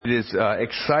It is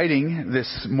exciting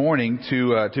this morning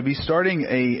to be starting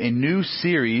a new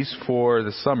series for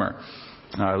the summer.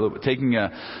 Taking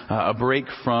a break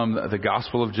from the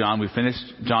Gospel of John. We finished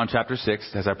John chapter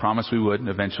 6, as I promised we would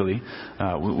eventually.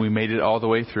 We made it all the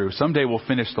way through. Someday we'll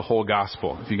finish the whole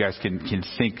Gospel, if you guys can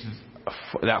think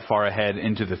that far ahead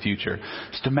into the future.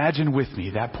 Just imagine with me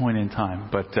that point in time.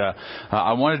 But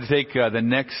I wanted to take the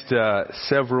next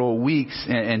several weeks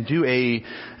and do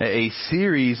a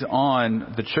series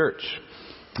on the church,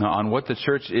 on what the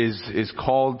church is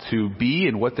called to be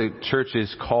and what the church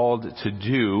is called to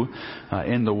do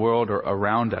in the world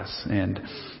around us. And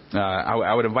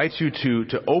I would invite you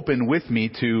to open with me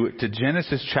to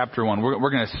Genesis chapter 1.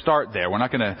 We're going to start there. We're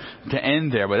not going to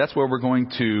end there, but that's where we're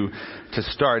going to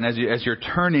start. And as you're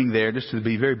turning there, just to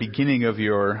the very beginning of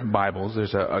your Bibles,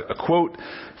 there's a quote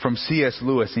from C.S.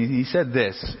 Lewis. He said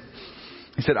this.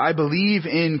 He said, "I believe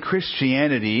in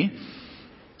Christianity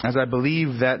as I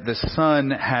believe that the sun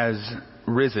has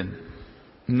risen,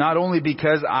 not only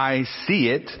because I see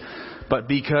it, but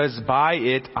because by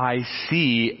it I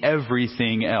see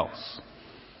everything else."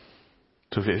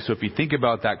 So if you think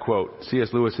about that quote, C.S.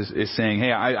 Lewis is saying,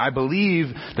 hey, I believe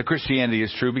that Christianity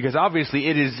is true because obviously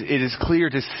it is clear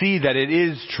to see that it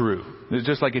is true. It's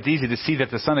just like it's easy to see that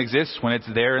the sun exists when it's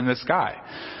there in the sky.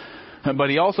 But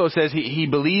he also says he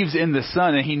believes in the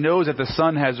sun, and he knows that the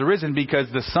sun has risen because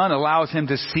the sun allows him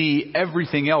to see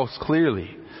everything else clearly.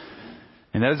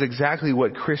 And that is exactly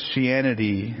what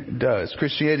Christianity does.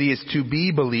 Christianity is to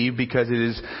be believed because it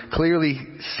is clearly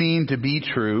seen to be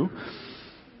true.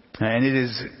 And it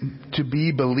is to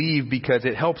be believed because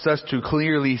it helps us to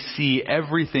clearly see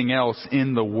everything else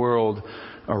in the world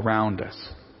around us.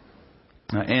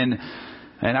 And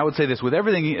I would say this, with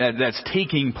everything that's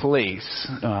taking place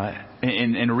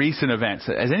in recent events,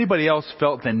 has anybody else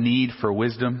felt the need for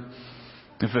wisdom?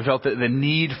 If it felt the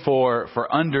need for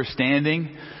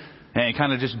understanding? And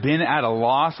kind of just been at a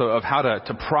loss of how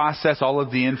to process all of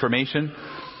the information.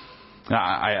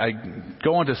 I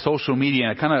go onto social media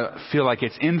and I kind of feel like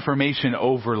it's information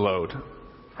overload,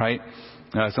 right?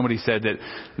 Somebody said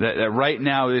that right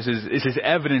now this is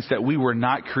evidence that we were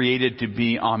not created to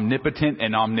be omnipotent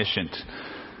and omniscient.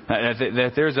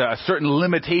 That there's a certain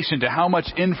limitation to how much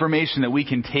information that we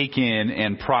can take in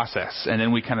and process. And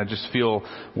then we kind of just feel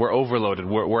we're overloaded.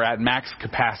 We're at max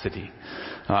capacity.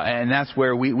 And that's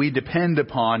where we depend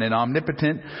upon an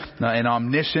omnipotent and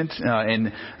omniscient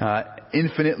and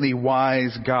infinitely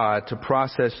wise God to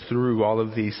process through all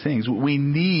of these things. We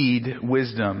need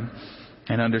wisdom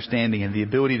and understanding and the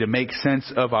ability to make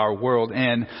sense of our world.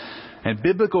 And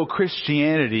biblical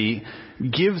Christianity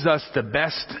gives us the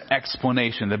best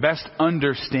explanation, the best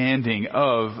understanding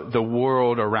of the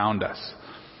world around us.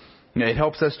 It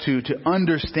helps us to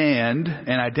understand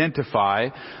and identify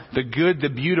the good, the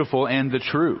beautiful, and the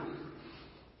true.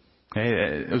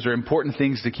 Okay, those are important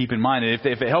things to keep in mind. And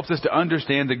if it helps us to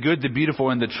understand the good, the beautiful,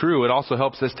 and the true, it also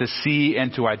helps us to see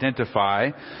and to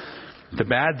identify the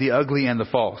bad, the ugly, and the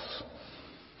false.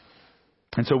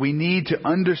 And so we need to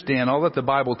understand all that the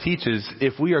Bible teaches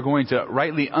if we are going to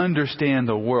rightly understand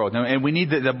the world. And we need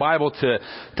the Bible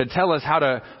to tell us how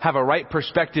to have a right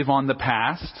perspective on the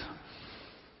past,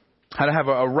 how to have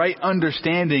a right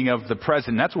understanding of the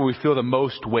present. That's where we feel the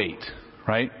most weight,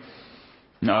 right?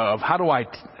 Of how do I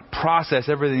process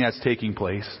everything that's taking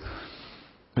place.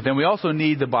 But then we also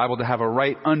need the Bible to have a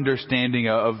right understanding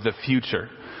of the future.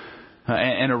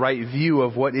 And a right view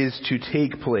of what is to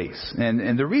take place.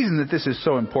 And the reason that this is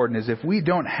so important is if we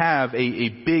don't have a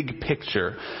big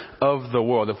picture of the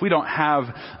world, if we don't have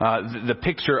the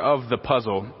picture of the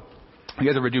puzzle. You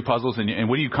guys ever do puzzles and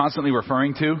what are you constantly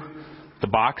referring to? The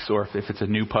box, or if it's a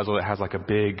new puzzle that has like a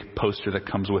big poster that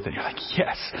comes with it, you're like,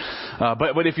 yes.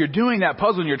 But if you're doing that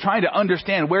puzzle and you're trying to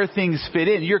understand where things fit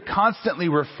in, you're constantly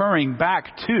referring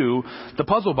back to the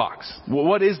puzzle box. Well,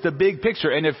 what is the big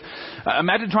picture? And if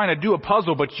imagine trying to do a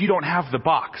puzzle, but you don't have the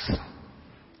box,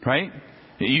 right?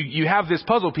 You have this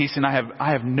puzzle piece, and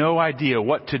I have no idea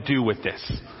what to do with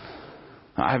this.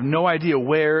 I have no idea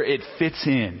where it fits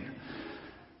in.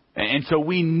 And so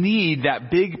we need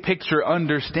that big picture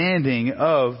understanding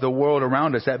of the world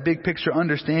around us, that big picture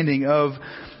understanding of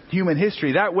human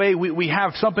history. That way we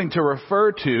have something to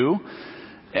refer to,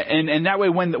 and that way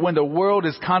when the world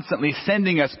is constantly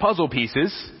sending us puzzle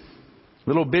pieces,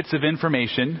 little bits of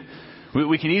information,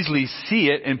 we can easily see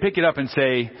it and pick it up and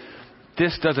say,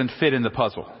 this doesn't fit in the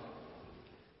puzzle.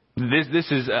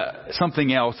 This is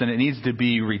something else, and it needs to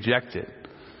be rejected.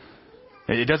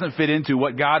 It doesn't fit into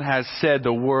what God has said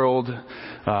the world,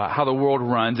 how the world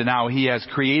runs and how He has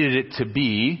created it to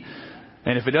be.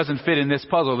 And if it doesn't fit in this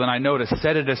puzzle, then I know to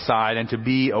set it aside and to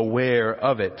be aware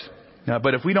of it.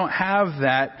 But if we don't have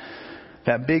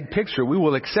that big picture, we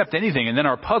will accept anything, and then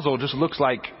our puzzle just looks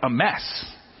like a mess.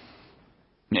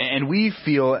 And we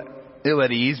feel ill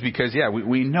at ease because,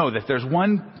 we know that there's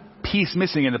one piece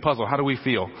missing in the puzzle. How do we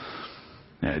feel?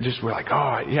 We're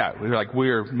like,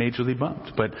 we're majorly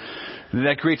bummed. But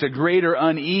that creates a greater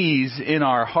unease in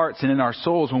our hearts and in our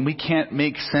souls when we can't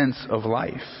make sense of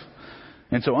life.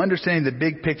 And so understanding the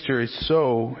big picture is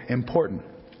so important.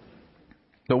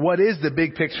 But what is the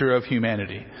big picture of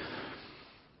humanity?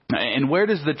 And where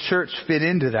does the church fit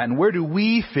into that? And where do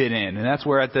we fit in? And that's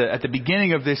where at the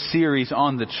beginning of this series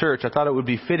on the church, I thought it would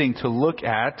be fitting to look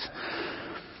at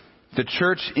the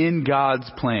church in God's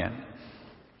plan.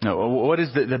 Now, what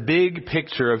is the big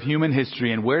picture of human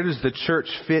history, and where does the church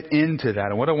fit into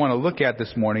that? And what I want to look at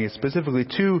this morning is specifically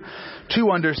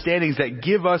two understandings that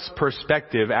give us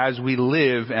perspective as we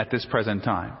live at this present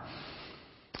time.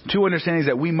 Two understandings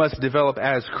that we must develop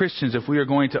as Christians if we are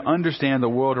going to understand the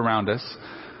world around us,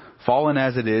 fallen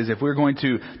as it is, if we're going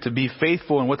to be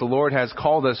faithful in what the Lord has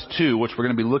called us to, which we're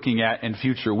going to be looking at in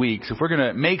future weeks. If we're going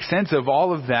to make sense of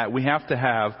all of that, we have to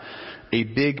have a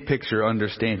big picture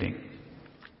understanding.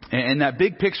 And that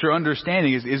big picture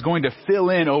understanding is going to fill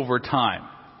in over time.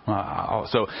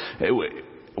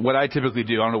 What I typically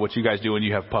do, I don't know what you guys do when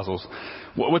you have puzzles.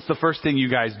 What's the first thing you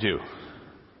guys do?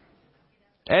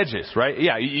 Edges, right?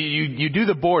 Yeah, you do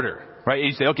the border, right? And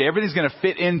you say, okay, everything's going to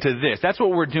fit into this. That's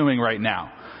what we're doing right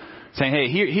now. Saying, hey,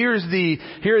 here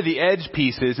are the edge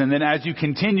pieces, and then as you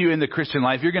continue in the Christian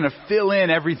life, you're going to fill in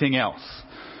everything else.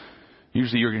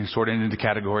 Usually you're going to sort it into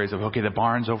categories of, okay, the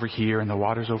barn's over here and the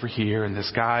water's over here and the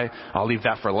sky, I'll leave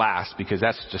that for last because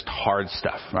that's just hard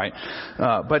stuff, right?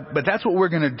 But that's what we're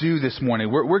going to do this morning.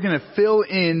 We're going to fill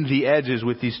in the edges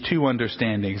with these two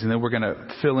understandings, and then we're going to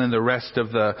fill in the rest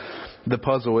of the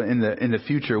puzzle in the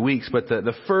future weeks. But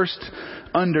the first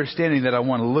understanding that I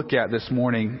want to look at this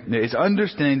morning is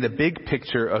understanding the big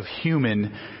picture of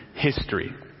human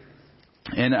history.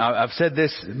 And I've said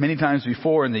this many times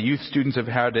before, and the youth students have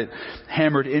had it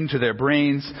hammered into their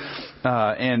brains.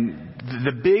 And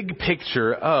the big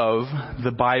picture of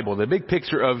the Bible, the big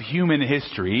picture of human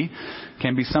history,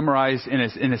 can be summarized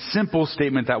in a simple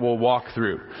statement that we'll walk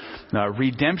through.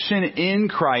 Redemption in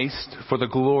Christ for the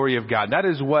glory of God. That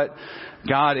is what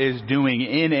God is doing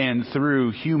in and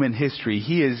through human history.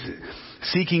 He is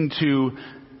seeking to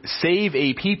save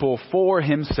a people for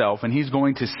himself, and he's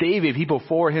going to save a people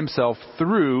for himself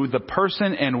through the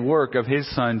person and work of his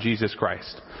Son, Jesus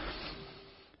Christ.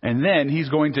 And then he's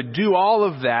going to do all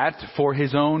of that for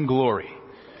his own glory.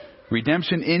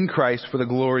 Redemption in Christ for the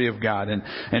glory of God.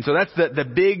 And so that's the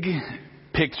big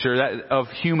picture of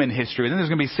human history. And then there's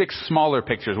going to be 6 smaller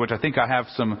pictures, which I think I have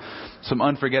some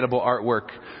unforgettable artwork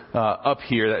up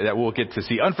here that we'll get to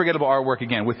see. Unforgettable artwork,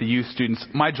 again, with the youth students.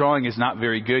 My drawing is not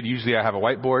very good. Usually I have a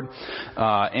whiteboard.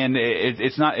 And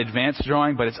it's not advanced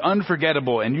drawing, but it's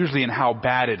unforgettable, and usually in how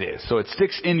bad it is. So it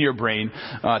sticks in your brain.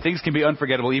 Things can be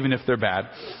unforgettable even if they're bad.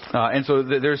 And so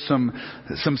there's some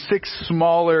 6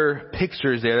 smaller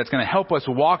pictures there that's going to help us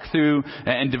walk through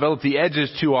and develop the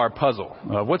edges to our puzzle.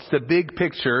 What's the big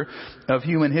picture of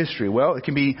human history? Well, it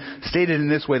can be stated in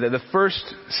this way, that the first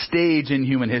stage in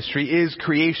human history is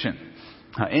creation.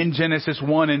 In Genesis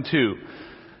 1 and 2.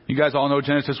 You guys all know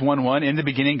Genesis 1:1. In the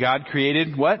beginning, God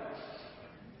created what?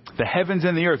 The heavens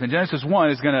and the earth. And Genesis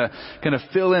 1 is going to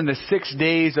fill in the 6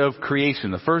 days of creation.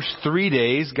 The first 3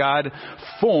 days, God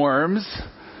forms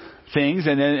things,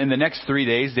 and then in the next 3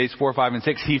 days, days 4, 5, and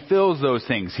 6, he fills those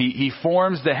things. He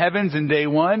forms the heavens in day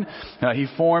 1. He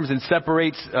forms and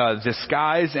separates the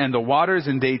skies and the waters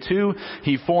in day 2.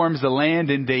 He forms the land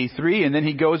in day 3, and then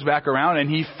he goes back around and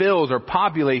he fills or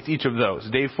populates each of those.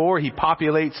 Day 4, he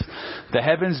populates the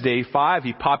heavens. Day 5,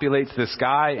 he populates the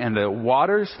sky and the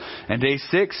waters. And day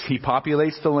 6, he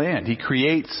populates the land. He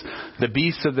creates the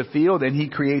beasts of the field, and he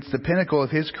creates the pinnacle of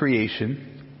his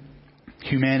creation,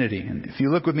 humanity. And if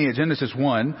you look with me at Genesis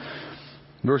 1,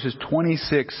 verses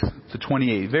 26 to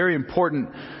 28, very important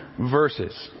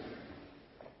verses.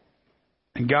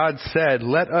 And God said,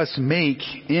 "Let us make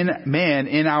man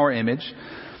in our image,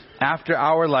 after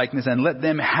our likeness, and let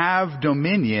them have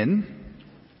dominion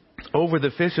over the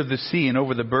fish of the sea, and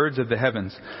over the birds of the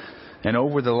heavens, and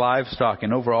over the livestock,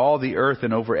 and over all the earth,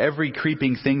 and over every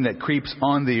creeping thing that creeps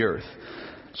on the earth."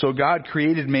 So God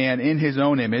created man in his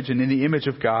own image, and in the image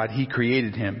of God he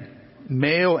created him.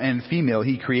 Male and female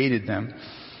he created them.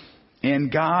 And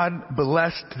God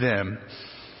blessed them.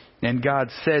 And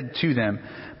God said to them,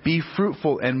 "Be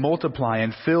fruitful and multiply,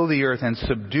 and fill the earth, and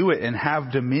subdue it, and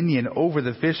have dominion over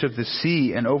the fish of the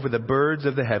sea, and over the birds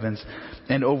of the heavens,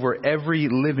 and over every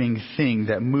living thing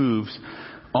that moves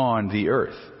on the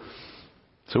earth."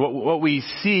 So what we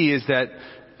see is that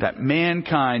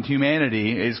mankind,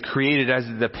 humanity, is created as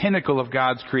the pinnacle of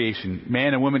God's creation.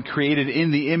 Man and woman created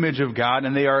in the image of God,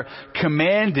 and they are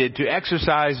commanded to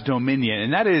exercise dominion.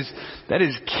 And that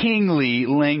is kingly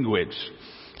language.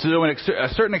 So to a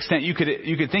certain extent, you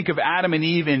could think of Adam and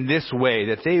Eve in this way,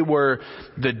 that they were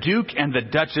the Duke and the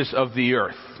Duchess of the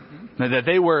earth. That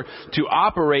they were to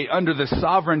operate under the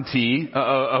sovereignty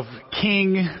of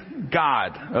King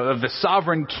God, of the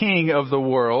sovereign King of the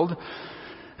world.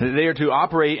 They are to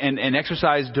operate and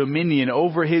exercise dominion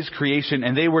over His creation,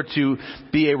 and they were to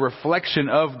be a reflection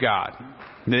of God.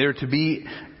 They are to be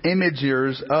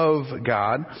imagers of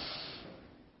God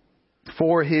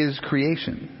for His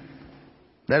creation.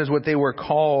 That is what they were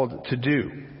called to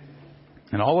do.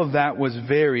 And all of that was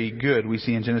very good, we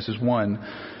see in Genesis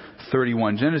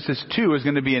 1:31. Genesis 2 is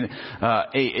going to be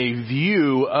a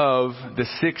view of the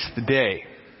sixth day.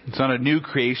 It's not a new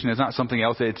creation. It's not something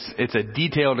else. It's a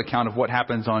detailed account of what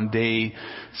happens on day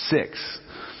 6.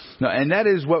 Now, and that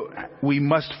is what we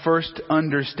must first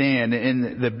understand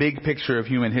in the big picture of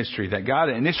human history. That God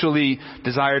initially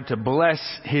desired to bless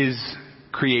His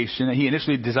creation. He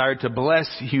initially desired to bless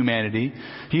humanity.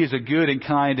 He is a good and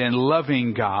kind and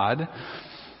loving God.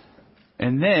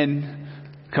 And then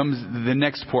comes the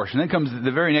next portion. Then comes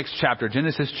the very next chapter,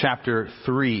 Genesis chapter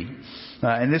 3.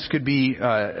 And this could be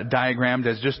diagrammed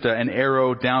as just an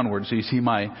arrow downward. So you see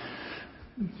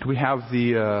do we have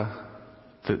the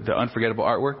unforgettable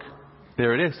artwork?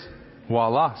 There it is.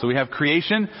 Voila. So we have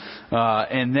creation,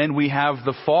 and then we have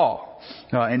the fall.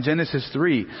 In Genesis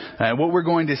 3, what we're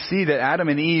going to see that Adam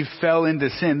and Eve fell into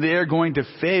sin. They're going to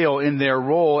fail in their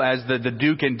role as the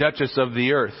Duke and Duchess of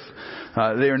the earth.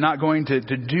 They are not going to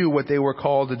do what they were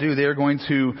called to do. They are going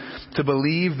to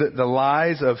believe the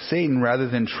lies of Satan rather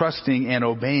than trusting and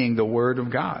obeying the Word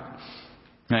of God.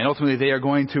 And ultimately they are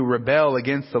going to rebel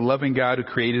against the loving God who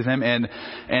created them, and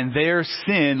their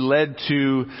sin led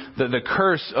to the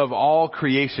curse of all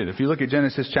creation. If you look at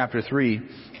Genesis chapter 3,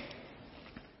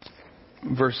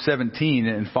 verse 17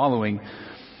 and following,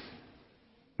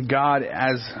 God,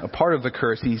 as a part of the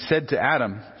curse, He said to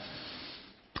Adam,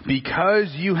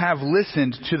 "Because you have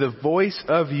listened to the voice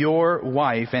of your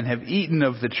wife and have eaten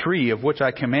of the tree of which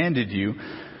I commanded you,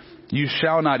 you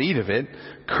shall not eat of it.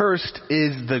 Cursed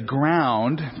is the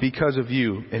ground because of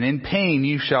you, and in pain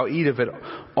you shall eat of it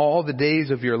all the days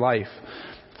of your life.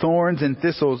 Thorns and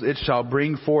thistles it shall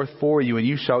bring forth for you, and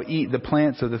you shall eat the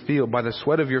plants of the field. By the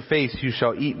sweat of your face you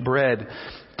shall eat bread,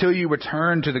 till you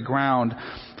return to the ground.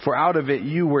 For out of it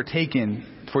you were taken,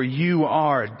 for you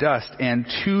are dust, and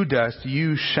to dust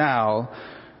you shall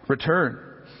return."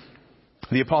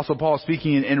 The Apostle Paul,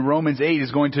 speaking in Romans 8,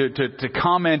 is going to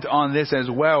comment on this as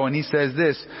well. And he says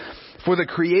this, "For the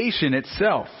creation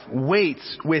itself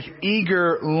waits with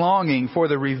eager longing for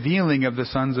the revealing of the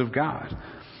sons of God.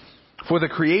 For the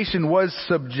creation was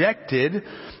subjected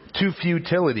to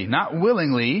futility, not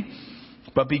willingly,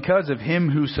 but because of Him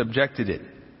who subjected it,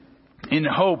 in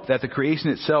hope that the creation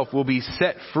itself will be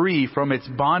set free from its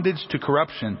bondage to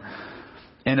corruption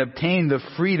and obtain the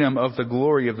freedom of the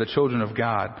glory of the children of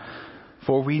God.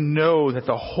 For we know that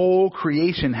the whole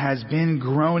creation has been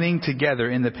groaning together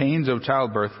in the pains of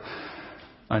childbirth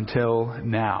until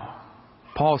now."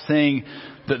 Paul's saying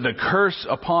that the curse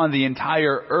upon the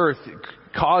entire earth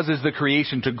causes the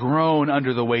creation to groan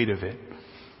under the weight of it.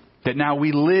 That now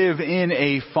we live in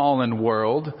a fallen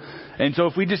world. And so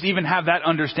if we just even have that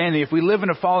understanding, if we live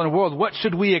in a fallen world, what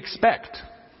should we expect?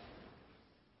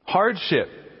 Hardship,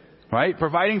 right?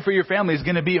 Providing for your family is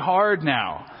going to be hard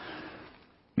now.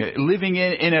 Living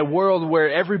in a world where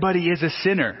everybody is a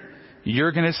sinner.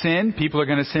 You're going to sin. People are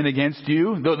going to sin against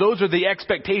you. Those are the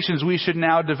expectations we should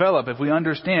now develop if we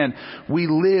understand we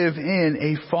live in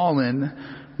a fallen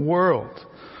world.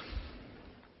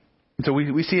 So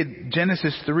we see in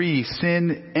Genesis 3,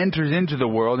 sin enters into the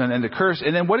world and the curse.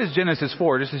 And then what is Genesis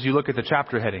 4, just as you look at the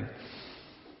chapter heading?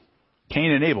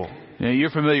 Cain and Abel. You're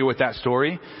familiar with that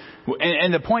story.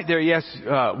 And the point there, yes,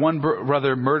 one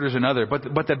brother murders another.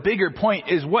 But the bigger point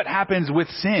is what happens with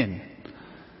sin.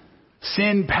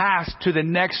 Sin passed to the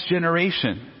next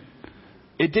generation.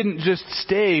 It didn't just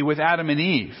stay with Adam and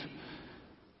Eve.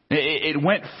 It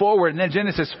went forward. And then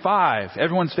Genesis 5,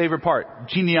 everyone's favorite part,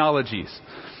 genealogies.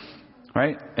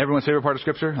 Right? Everyone's favorite part of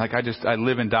Scripture. Like I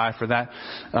live and die for that.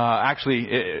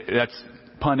 Actually, that's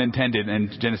pun intended in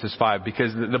Genesis 5,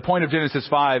 because the point of Genesis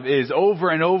 5 is over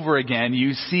and over again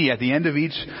you see at the end of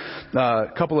each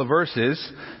couple of verses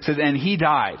says, "And he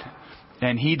died,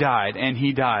 and he died, and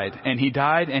he died, and he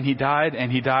died, and he died,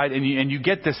 and he died," and you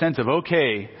get the sense of,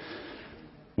 okay,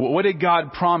 what did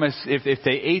God promise if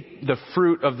they ate the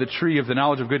fruit of the tree of the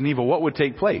knowledge of good and evil? What would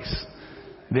take place?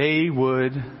 they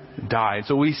would die.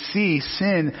 So we see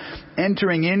sin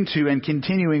entering into and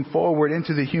continuing forward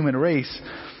into the human race.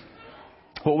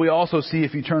 What we also see,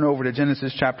 if you turn over to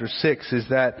Genesis chapter 6, is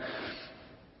that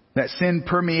sin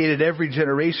permeated every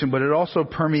generation, but it also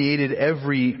permeated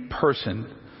every person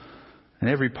and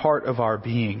every part of our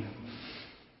being.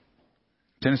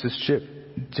 Genesis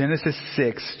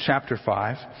 6, chapter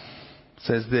 5,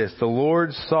 says this: "The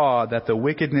Lord saw that the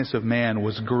wickedness of man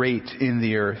was great in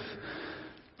the earth,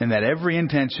 and that every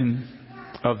intention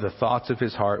of the thoughts of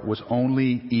his heart was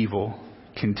only evil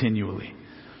continually."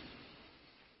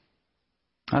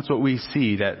 That's what we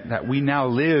see, that we now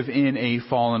live in a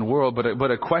fallen world,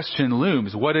 but a question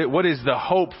looms. What is the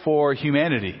hope for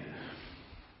humanity?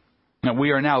 Now,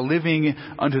 we are now living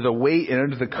under the weight and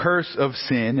under the curse of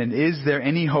sin, and is there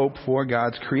any hope for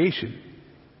God's creation?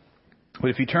 But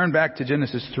if you turn back to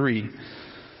Genesis 3,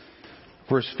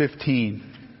 verse 15,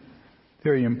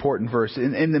 very important verse.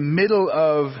 In the middle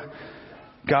of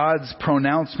God's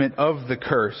pronouncement of the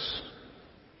curse,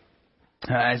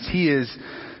 as he is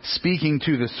speaking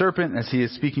to the serpent, as he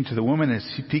is speaking to the woman, as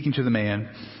he's speaking to the man,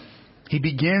 he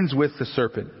begins with the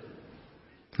serpent.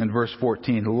 In verse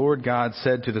 14, "The Lord God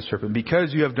said to the serpent,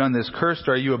 'Because you have done this, cursed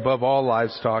are you above all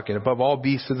livestock and above all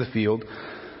beasts of the field.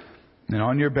 And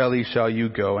on your belly shall you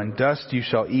go, and dust you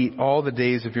shall eat all the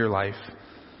days of your life.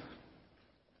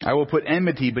 I will put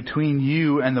enmity between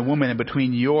you and the woman, and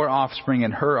between your offspring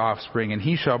and her offspring, and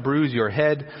he shall bruise your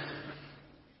head,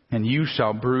 and you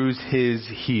shall bruise his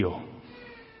heel.'"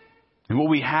 And what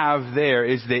we have there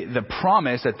is the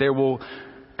promise that there will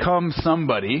come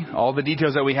somebody. All the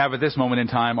details that we have at this moment in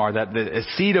time are that the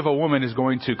seed of a woman is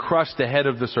going to crush the head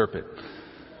of the serpent.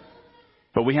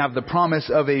 But we have the promise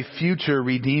of a future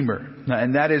Redeemer.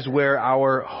 And that is where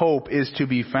our hope is to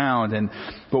be found. And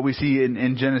what we see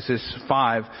in Genesis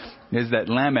 5 is that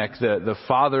Lamech, the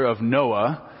father of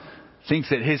Noah, thinks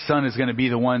that his son is going to be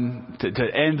the one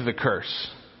to end the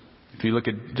curse. If you look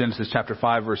at Genesis chapter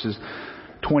 5, verses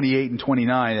 28 and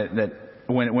 29, that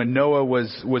when Noah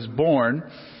was born,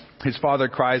 his father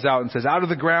cries out and says, "Out of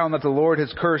the ground that the Lord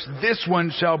has cursed, this one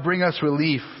shall bring us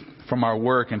relief from our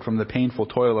work and from the painful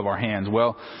toil of our hands."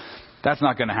 Well, that's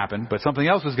not going to happen, but something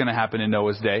else is going to happen in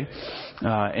Noah's day,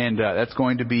 and that's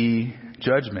going to be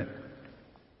judgment.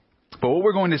 But what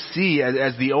we're going to see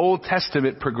as the Old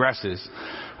Testament progresses,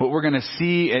 what we're going to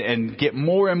see and get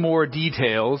more and more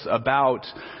details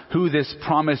about who this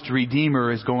promised Redeemer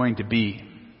is going to be.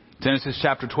 Genesis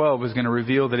chapter 12 is going to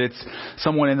reveal that it's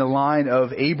someone in the line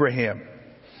of Abraham.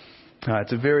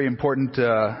 It's a very important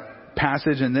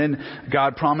passage. And then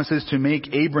God promises to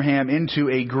make Abraham into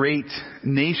a great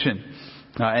nation.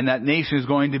 And that nation is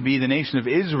going to be the nation of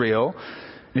Israel.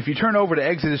 And if you turn over to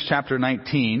Exodus chapter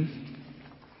 19,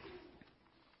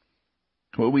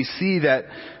 well, we see that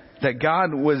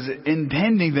God was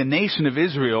intending the nation of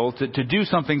Israel to do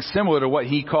something similar to what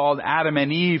he called Adam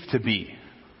and Eve to be.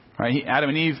 Right? Adam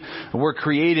and Eve were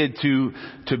created to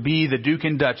be the Duke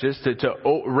and Duchess,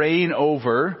 to reign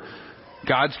over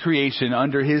God's creation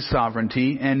under his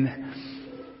sovereignty. And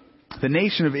the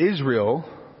nation of Israel,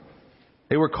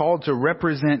 they were called to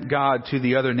represent God to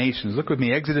the other nations. Look with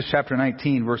me, Exodus chapter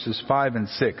 19, verses 5 and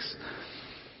 6.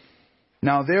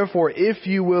 "Now therefore, if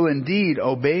you will indeed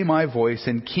obey my voice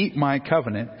and keep my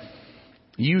covenant,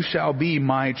 you shall be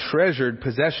my treasured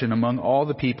possession among all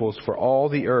the peoples, for all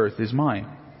the earth is mine.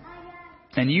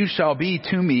 And you shall be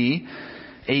to me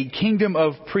a kingdom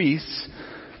of priests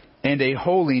and a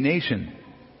holy nation.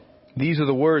 These are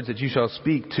the words that you shall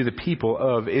speak to the people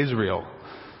of Israel."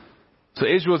 So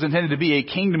Israel is intended to be a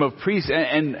kingdom of priests,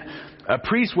 and a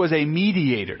priest was a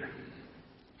mediator.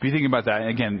 If you think about that,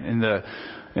 again,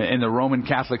 in the Roman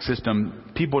Catholic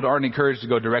system, people aren't encouraged to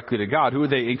go directly to God. Who are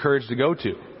they encouraged to go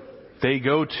to? They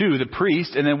go to the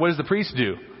priest, and then what does the priest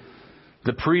do?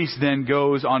 The priest then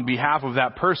goes on behalf of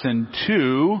that person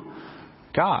to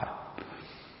God.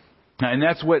 And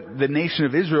that's what the nation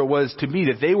of Israel was to be,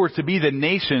 that they were to be the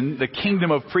nation, the kingdom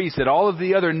of priests, that all of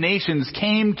the other nations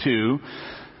came to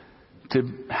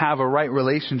have a right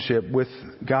relationship with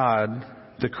God,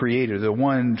 the Creator, the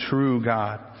one true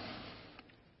God.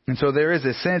 And so there is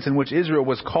a sense in which Israel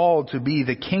was called to be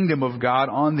the kingdom of God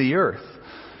on the earth.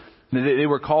 They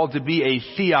were called to be a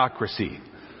theocracy.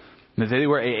 That they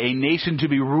were a nation to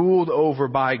be ruled over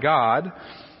by God.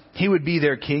 He would be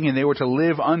their king, and they were to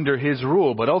live under his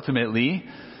rule. But ultimately,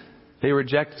 they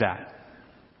reject that.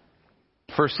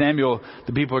 1 Samuel,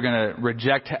 the people are going to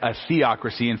reject a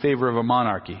theocracy in favor of a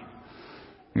monarchy.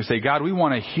 You say, "God, we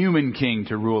want a human king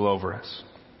to rule over us."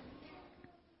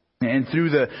 And through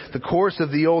the course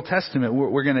of the Old Testament,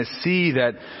 we're going to see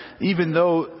that even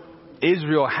though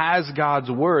Israel has God's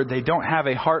word, they don't have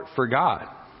a heart for God.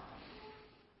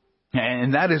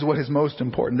 And that is what is most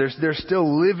important. They're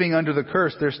still living under the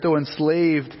curse. They're still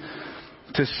enslaved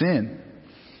to sin.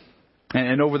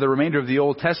 And over the remainder of the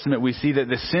Old Testament, we see that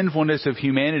the sinfulness of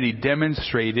humanity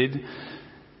demonstrated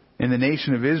in the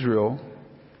nation of Israel.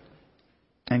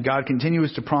 And God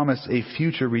continues to promise a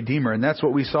future Redeemer. And that's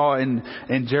what we saw in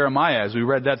Jeremiah as we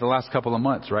read that the last couple of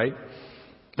months, right?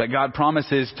 That God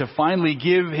promises to finally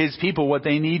give His people what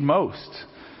they need most.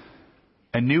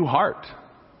 A new heart.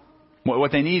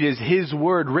 What they need is His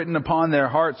word written upon their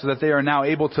hearts so that they are now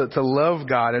able to love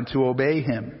God and to obey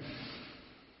Him.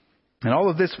 And all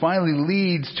of this finally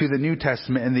leads to the New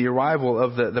Testament and the arrival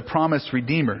of the promised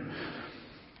Redeemer.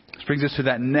 This brings us to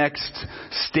that next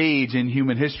stage in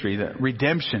human history, the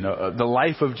redemption, the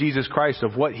life of Jesus Christ,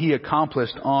 of what He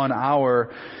accomplished on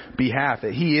our behalf.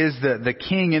 That He is the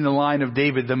King in the line of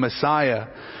David, the Messiah,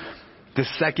 the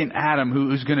second Adam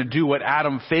who's going to do what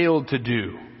Adam failed to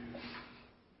do.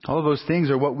 All of those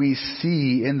things are what we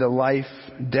see in the life,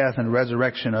 death, and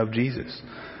resurrection of Jesus.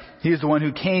 He is the one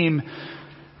who came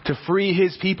to free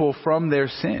His people from their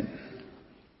sin.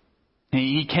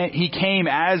 He came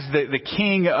as the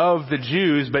King of the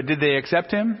Jews, but did they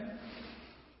accept Him?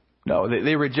 No,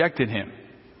 they rejected Him.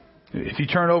 If you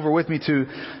turn over with me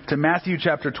to Matthew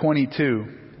chapter 22,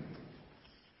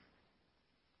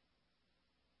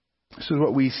 this is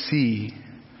what we see.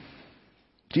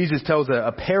 Jesus tells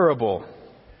a parable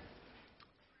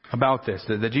about this,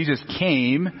 that Jesus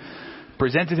came,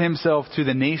 presented Himself to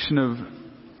the nation of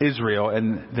Israel,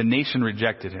 and the nation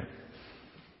rejected Him.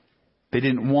 They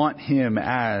didn't want Him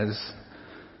as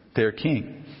their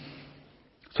king.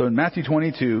 So in Matthew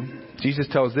 22, Jesus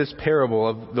tells this parable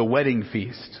of the wedding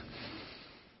feast,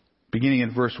 beginning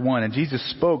in verse 1. And Jesus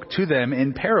spoke to them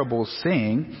in parables,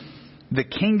 saying, "The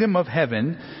kingdom of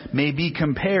heaven may be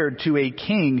compared to a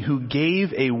king who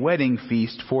gave a wedding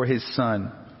feast for his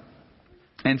son,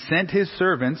 and sent his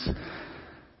servants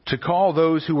to call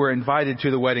those who were invited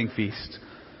to the wedding feast.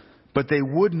 But they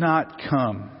would not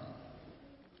come.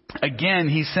 Again,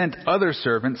 he sent other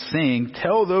servants, saying,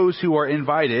 'Tell those who are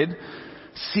invited,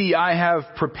 see, I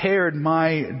have prepared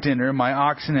my dinner, my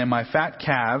oxen and my fat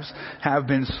calves have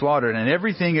been slaughtered, and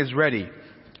everything is ready.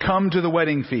 Come to the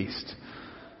wedding feast.'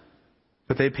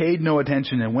 But they paid no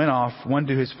attention and went off, one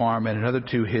to his farm and another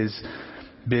to his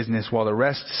business, while the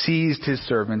rest seized his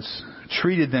servants,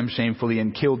 treated them shamefully,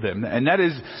 and killed them." And that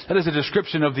is a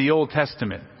description of the Old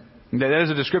Testament. That is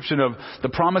a description of the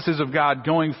promises of God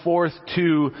going forth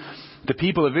to the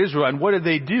people of Israel. And what did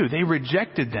they do? They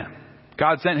rejected them.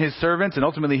 God sent His servants and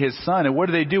ultimately His Son. And what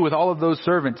do they do with all of those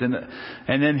servants and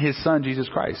then His Son, Jesus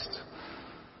Christ?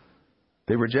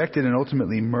 They rejected and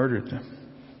ultimately murdered them.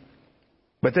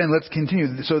 But then let's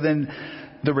continue. So then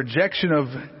the rejection of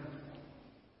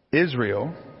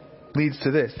Israel leads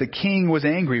to this. The king was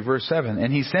angry, verse 7,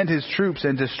 and he sent his troops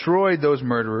and destroyed those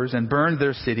murderers and burned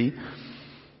their city.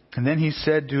 And then he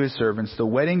said to his servants, "The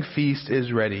wedding feast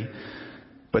is ready,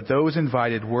 but those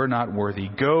invited were not worthy.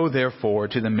 Go therefore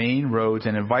to the main roads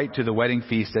and invite to the wedding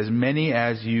feast as many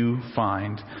as you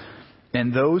find."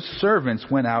 And those servants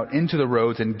went out into the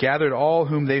roads and gathered all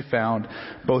whom they found,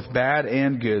 both bad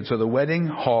and good. So the wedding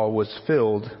hall was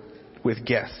filled with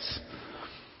guests.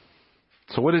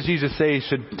 So what does Jesus say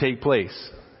should take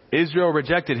place? Israel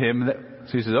rejected Him.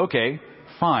 So He says, okay,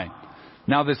 fine.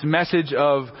 Now this message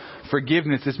of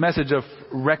forgiveness, this message of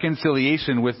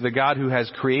reconciliation with the God who has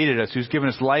created us, who's given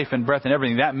us life and breath and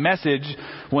everything, that message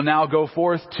will now go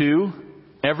forth to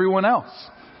everyone else,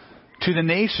 to the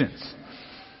nations.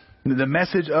 The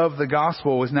message of the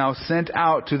gospel was now sent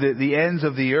out to the ends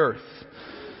of the earth.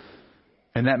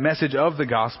 And that message of the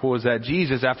gospel is that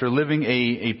Jesus, after living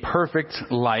a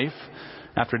perfect life,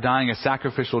 after dying a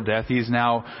sacrificial death, He is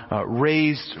now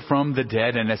raised from the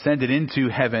dead and ascended into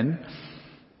heaven.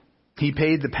 He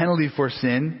paid the penalty for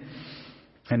sin,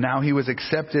 and now He was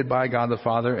accepted by God the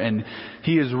Father, and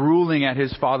He is ruling at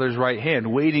His Father's right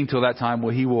hand, waiting till that time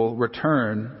where He will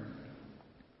return.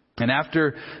 And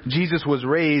after Jesus was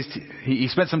raised, He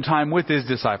spent some time with His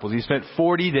disciples. He spent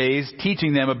 40 days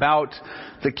teaching them about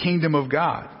the kingdom of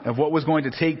God, of what was going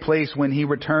to take place when He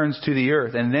returns to the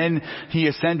earth. And then He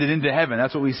ascended into heaven.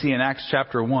 That's what we see in Acts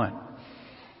chapter 1.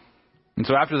 And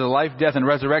so after the life, death, and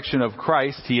resurrection of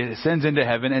Christ, He ascends into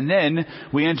heaven, and then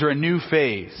we enter a new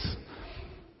phase,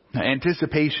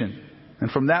 anticipation.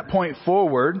 And from that point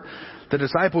forward, the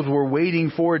disciples were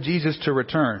waiting for Jesus to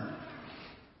return.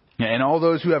 And all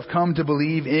those who have come to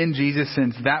believe in Jesus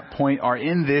since that point are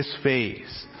in this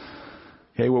phase.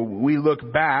 Okay, well, we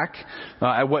look back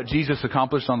at what Jesus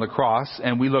accomplished on the cross,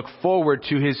 and we look forward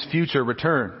to His future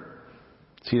return.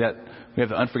 See that We have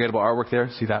the unforgettable artwork there.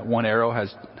 See that one arrow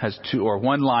has two, or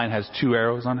one line has two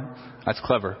arrows on it? That's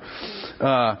clever.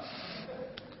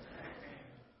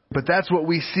 But that's what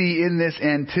we see in this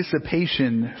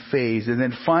anticipation phase. And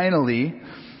then finally,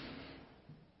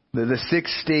 the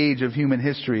sixth stage of human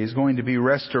history is going to be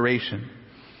restoration.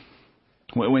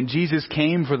 When Jesus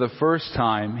came for the first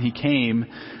time, He came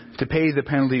to pay the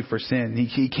penalty for sin.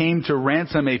 He came to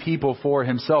ransom a people for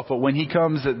Himself. But when He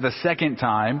comes the second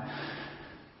time,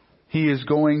 He is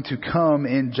going to come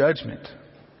in judgment.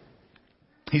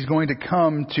 He's going to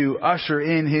come to usher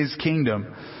in His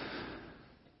kingdom.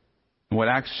 What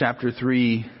Acts chapter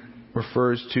 3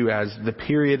 refers to as the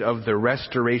period of the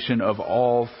restoration of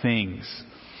all things.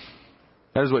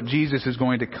 That is what Jesus is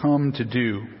going to come to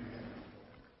do.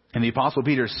 And the Apostle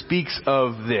Peter speaks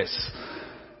of this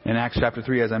in Acts chapter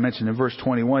 3, as I mentioned in verse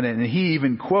 21. And he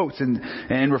even quotes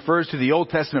and refers to the Old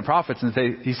Testament prophets.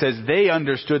 And he says they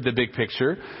understood the big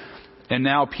picture. And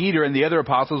now Peter and the other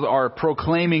apostles are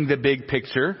proclaiming the big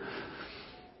picture.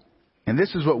 And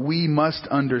this is what we must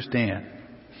understand.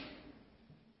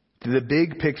 The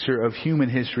big picture of human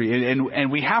history.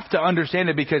 And we have to understand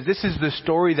it because this is the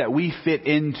story that we fit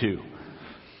into.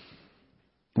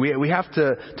 We have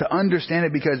to understand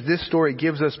it because this story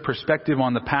gives us perspective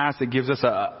on the past. It gives us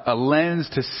a lens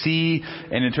to see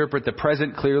and interpret the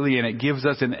present clearly. And it gives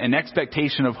us an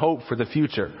expectation of hope for the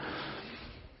future.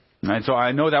 And so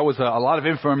I know that was a lot of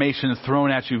information thrown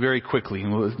at you very quickly.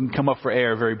 And we'll come up for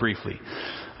air very briefly.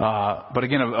 But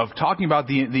again, of talking about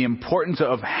the importance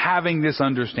of having this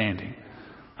understanding,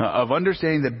 of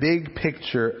understanding the big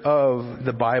picture of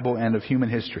the Bible and of human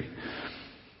history.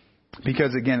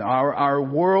 Because again, our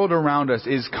world around us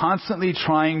is constantly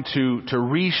trying to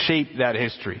reshape that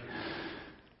history.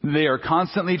 They are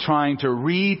constantly trying to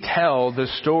retell the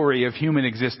story of human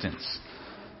existence.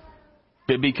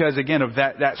 Because again, of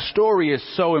that story is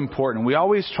so important. We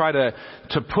always try to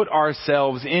put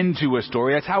ourselves into a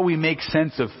story. That's how we make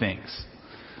sense of things.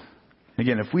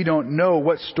 Again, if we don't know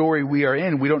what story we are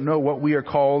in, we don't know what we are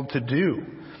called to do.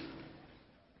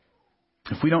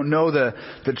 If we don't know the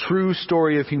true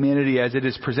story of humanity as it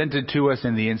is presented to us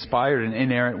in the inspired and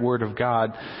inerrant Word of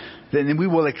God, then we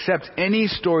will accept any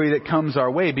story that comes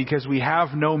our way because we have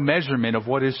no measurement of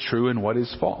what is true and what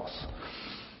is false.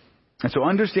 And so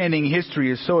understanding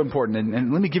history is so important.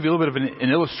 And let me give you a little bit of an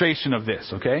illustration of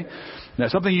this, okay? Now,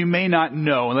 something you may not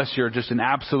know, unless you're just an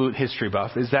absolute history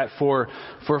buff, is that for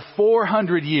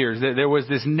 400 years, there was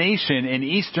this nation in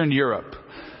Eastern Europe.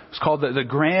 It's called the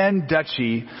Grand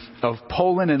Duchy of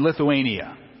Poland and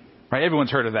Lithuania. Right?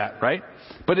 Everyone's heard of that, right?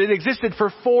 But it existed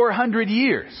for 400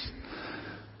 years.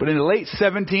 But in the late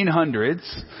 1700s,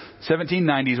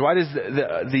 1790s, right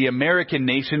as the American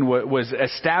nation was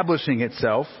establishing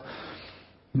itself,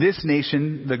 this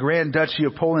nation, the Grand Duchy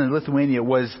of Poland and Lithuania,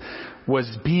 was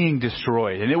being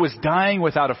destroyed. And it was dying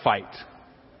without a fight.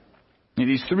 And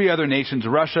these three other nations,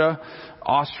 Russia,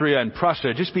 Austria, and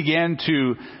Prussia, just began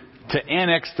to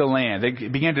annex the land. They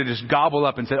began to just gobble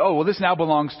up and say, oh, well, this now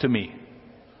belongs to me.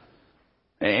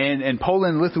 And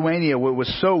Poland and Lithuania was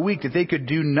so weak that they could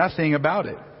do nothing about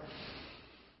it.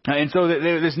 And so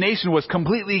this nation was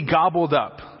completely gobbled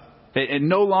up. It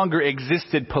no longer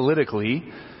existed politically.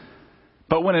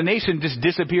 But when a nation just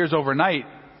disappears overnight,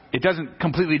 it doesn't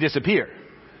completely disappear.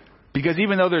 Because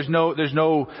even though there's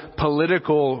no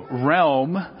political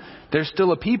realm, there's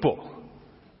still a people.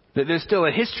 There's still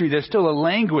a history, there's still a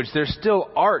language, there's still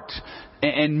art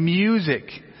and music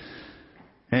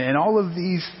and all of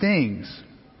these things.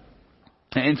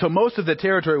 And so most of the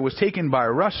territory was taken by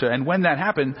Russia. And when that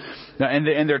happened,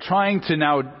 and they're trying to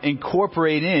now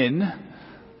incorporate in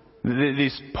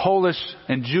this Polish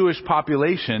and Jewish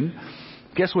population,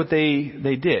 guess what they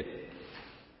did?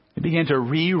 They began to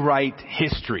rewrite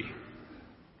history.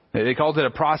 They called it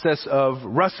a process of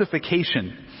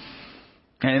Russification.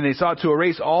 And they sought to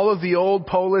erase all of the old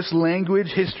Polish language,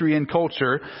 history, and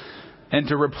culture and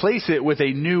to replace it with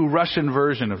a new Russian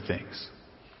version of things.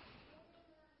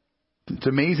 It's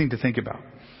amazing to think about.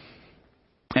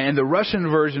 And the Russian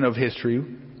version of history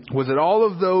was that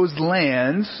all of those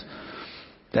lands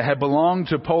that had belonged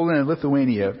to Poland and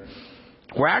Lithuania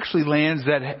were actually lands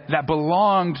that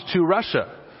belonged to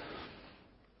Russia.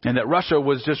 And that Russia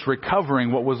was just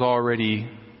recovering what was already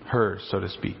hers, so to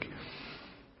speak.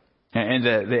 And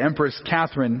the Empress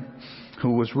Catherine,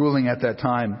 who was ruling at that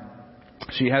time,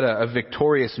 she had a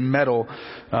victorious medal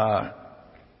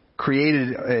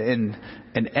created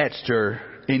and etched or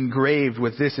engraved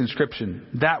with this inscription: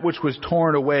 "That which was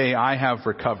torn away, I have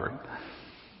recovered."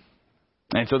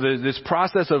 And so this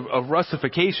process of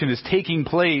Russification is taking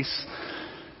place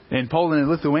in Poland and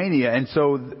Lithuania. And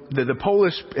so the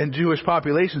Polish and Jewish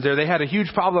populations there, they had a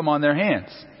huge problem on their hands.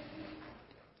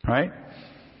 Right?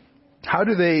 How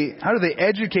do they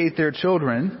educate their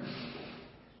children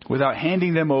without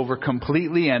handing them over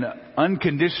completely and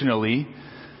unconditionally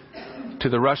to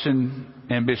the Russian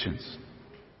ambitions?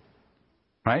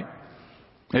 Right?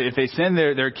 If they send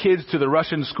their kids to the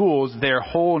Russian schools, their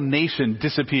whole nation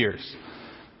disappears.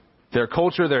 Their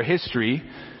culture, their history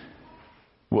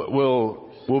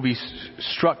will be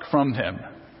struck from them.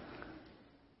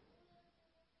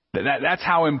 That's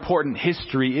how important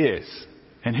history is.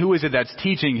 And who is it that's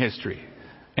teaching history?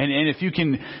 And if you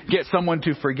can get someone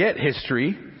to forget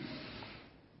history,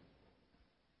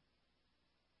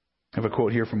 I have a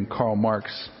quote here from Karl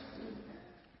Marx.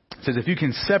 It says, if you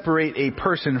can separate a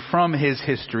person from his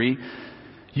history,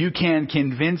 you can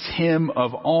convince him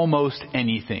of almost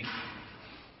anything.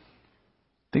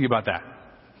 Think about that.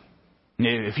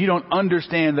 If you don't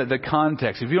understand the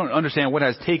context, if you don't understand what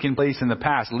has taken place in the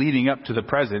past leading up to the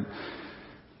present,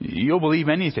 you'll believe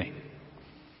anything.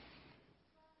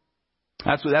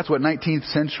 That's what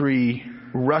 19th century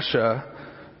Russia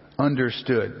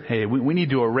understood. Hey, we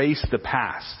need to erase the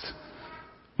past.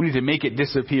 We need to make it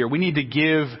disappear. We need to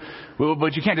give,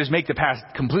 but you can't just make the past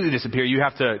completely disappear. You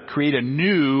have to create a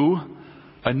new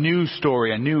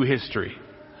story, a new history.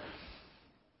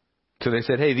 So they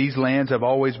said, hey, these lands have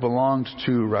always belonged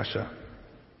to Russia.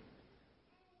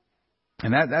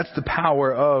 And that's the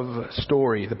power of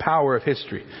story, the power of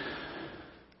history.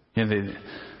 And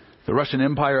the Russian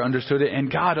Empire understood it,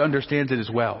 and God understands it as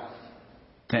well.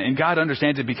 And God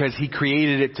understands it because He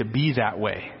created it to be that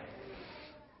way.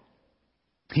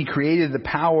 He created the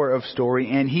power of story,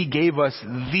 and He gave us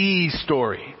the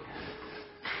story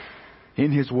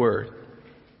in His Word.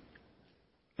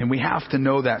 And we have to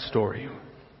know that story.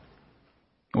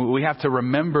 We have to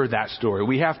remember that story.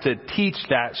 We have to teach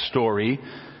that story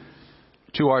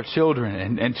to our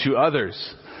children and to others.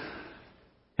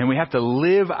 And we have to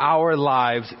live our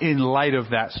lives in light of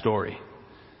that story.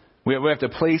 We have to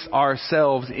place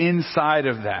ourselves inside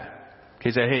of that.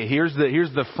 Okay, say, hey, here's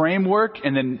the framework,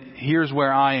 and then here's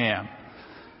where I am.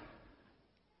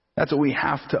 That's what we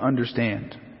have to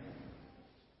understand.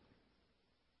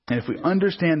 And if we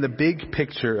understand the big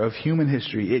picture of human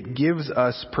history, it gives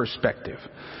us perspective.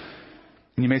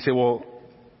 And you may say, well,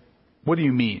 what do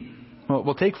you mean?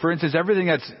 Well, take, for instance, everything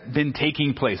that's been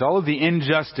taking place, all of the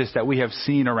injustice that we have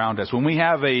seen around us. When we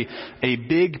have a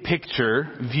big picture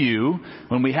view,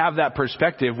 when we have that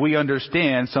perspective, we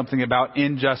understand something about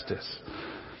injustice.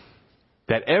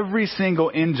 That every single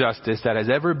injustice that has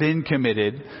ever been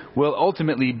committed will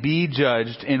ultimately be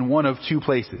judged in one of two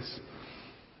places.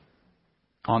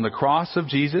 On the cross of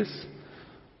Jesus,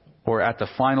 or at the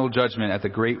final judgment at the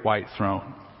great white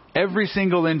throne. Every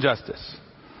single injustice.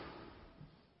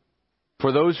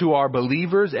 For those who are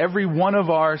believers, every one of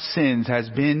our sins has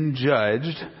been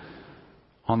judged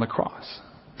on the cross.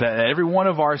 That every one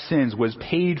of our sins was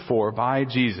paid for by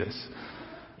Jesus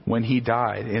when He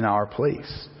died in our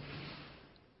place.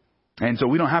 And so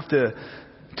we don't have to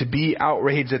be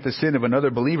outraged at the sin of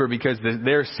another believer because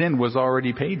their sin was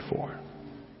already paid for.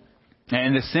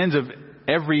 And the sins of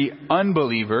every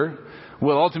unbeliever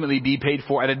will ultimately be paid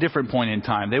for at a different point in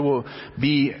time. They will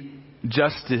be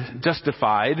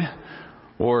justified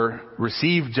or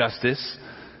receive justice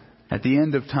at the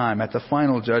end of time, at the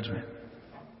final judgment.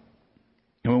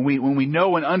 And when we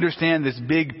know and understand this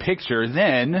big picture,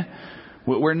 then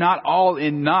we're not all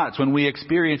in knots when we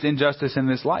experience injustice in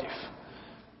this life.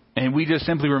 And we just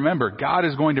simply remember, God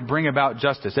is going to bring about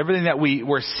justice. Everything that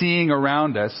we're seeing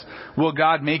around us, will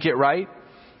God make it right?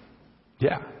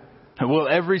 Yeah. Will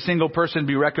every single person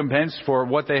be recompensed for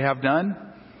what they have done?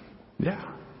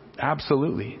 Yeah,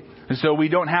 absolutely. And so we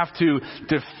don't have to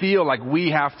feel like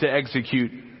we have to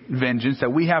execute vengeance,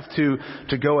 that we have to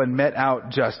go and mete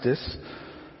out justice.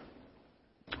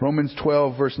 Romans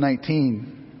 12, verse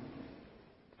 19,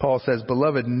 Paul says,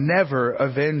 Beloved, never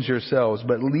avenge yourselves,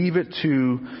 but leave it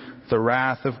to the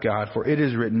wrath of God. For it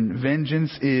is written,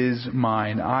 Vengeance is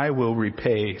mine, I will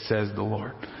repay, says the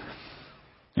Lord.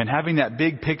 And having that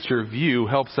big picture view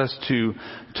helps us to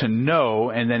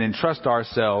know and then entrust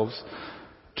ourselves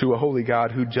to a holy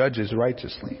God who judges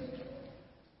righteously.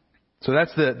 So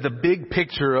that's the big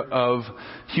picture of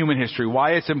human history,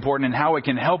 why it's important and how it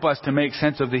can help us to make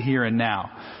sense of the here and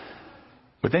now.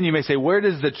 But then you may say, where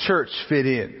does the church fit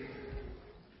in?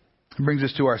 It brings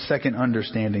us to our second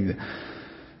understanding.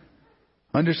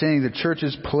 Understanding the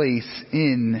church's place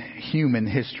in human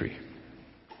history.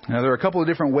 Now, there are a couple of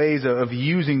different ways of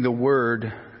using the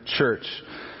word church.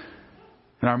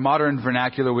 In our modern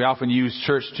vernacular, we often use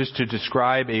church just to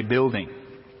describe a building.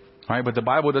 right? But the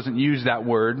Bible doesn't use that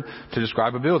word to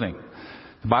describe a building.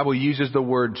 The Bible uses the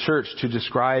word church to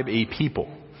describe a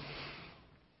people.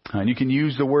 And you can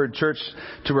use the word church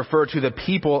to refer to the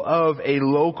people of a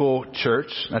local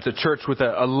church. That's a church with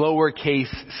a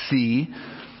lowercase c.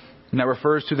 And that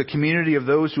refers to the community of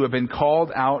those who have been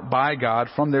called out by God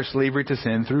from their slavery to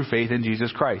sin through faith in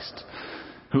Jesus Christ,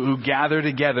 who gather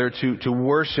together to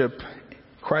worship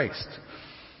Christ.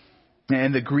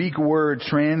 And the Greek word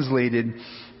translated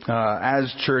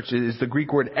as church is the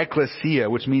Greek word ekklesia,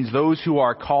 which means those who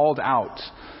are called out.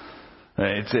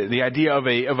 It's the idea of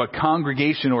a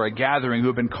congregation or a gathering who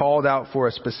have been called out for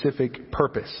a specific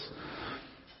purpose.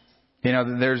 You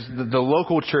know, there's the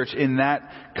local church in that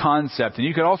concept. And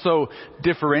you could also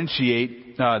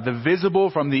differentiate the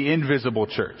visible from the invisible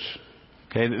church.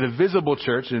 Okay, the visible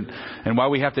church, and why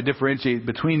we have to differentiate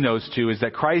between those two is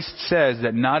that Christ says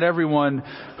that not everyone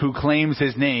who claims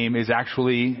His name is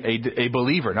actually a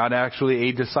believer, not actually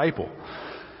a disciple.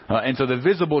 And so the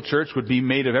visible church would be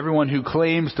made of everyone who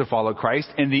claims to follow Christ,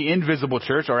 and the invisible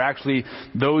church are actually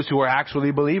those who are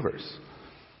actually believers.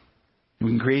 We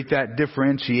can create that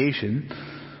differentiation.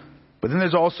 But then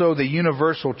there's also the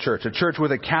universal church, a church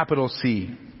with a capital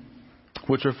C,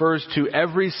 which refers to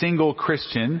every single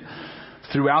Christian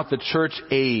throughout the church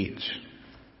age.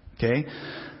 Okay?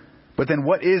 But then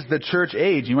what is the church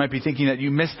age? You might be thinking that you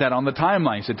missed that on the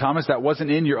timeline. You said, Thomas, that wasn't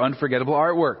in your unforgettable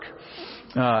artwork.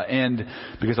 And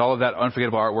because all of that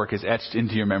unforgettable artwork is etched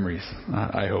into your memories,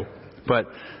 I hope.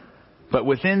 But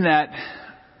within that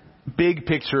big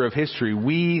picture of history,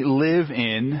 we live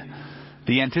in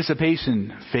the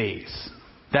anticipation phase.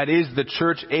 That is the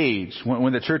church age,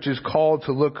 when the church is called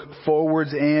to look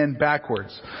forwards and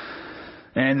backwards.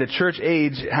 And the church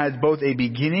age has both a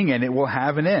beginning and it will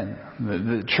have an end.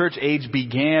 The church age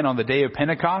began on the day of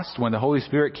Pentecost when the Holy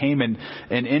Spirit came and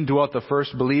indwelt the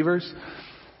first believers.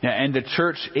 And the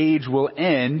church age will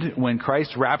end when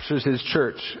Christ raptures His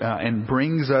church and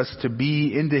brings us to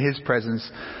be into His presence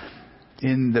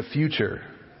in the future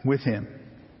with Him.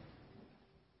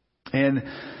 And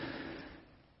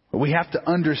we have to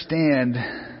understand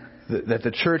that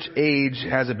the church age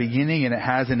has a beginning and it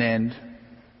has an end.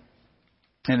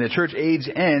 And the church age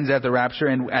ends at the rapture,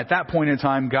 and at that point in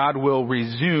time, God will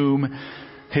resume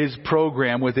His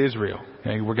program with Israel.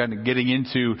 Okay, we're getting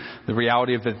into the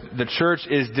reality of the church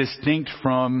is distinct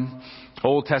from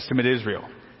Old Testament Israel.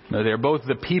 They're both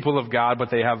the people of God, but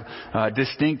they have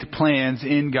distinct plans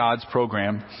in God's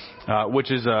program,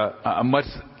 which is a much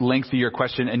lengthier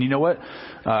question. And you know what?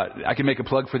 I can make a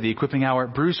plug for the Equipping Hour.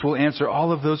 Bruce will answer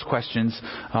all of those questions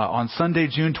on Sunday,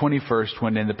 June 21st,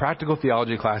 when in the Practical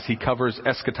Theology class he covers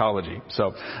eschatology.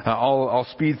 So I'll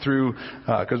speed through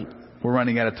because we're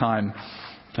running out of time.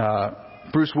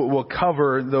 Bruce will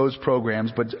cover those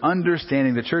programs, but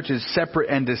understanding the church is separate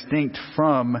and distinct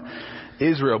from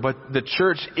Israel. But the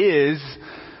church is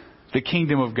the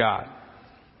kingdom of God.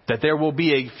 That there will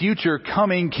be a future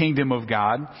coming kingdom of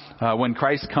God when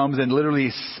Christ comes and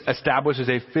literally establishes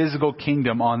a physical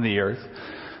kingdom on the earth.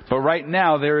 But right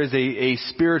now there is a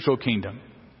spiritual kingdom.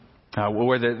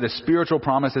 Where the spiritual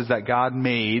promises that God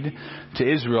made to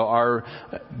Israel are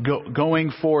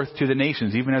going forth to the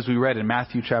nations, even as we read in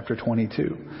Matthew chapter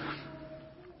 22.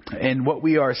 And what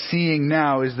we are seeing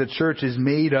now is the church is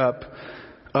made up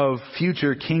of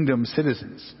future kingdom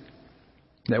citizens.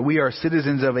 That we are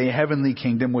citizens of a heavenly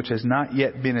kingdom which has not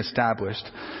yet been established.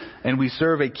 And we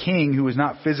serve a king who is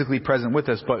not physically present with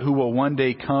us, but who will one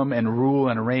day come and rule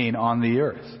and reign on the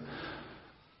earth.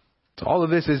 So all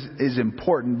of this is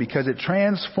important because it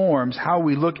transforms how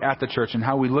we look at the church and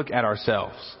how we look at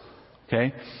ourselves.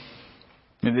 Okay?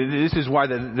 And this is why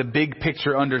the big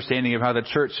picture understanding of how the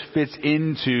church fits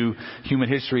into human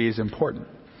history is important.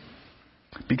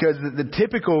 Because the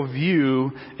typical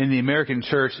view in the American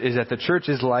church is that the church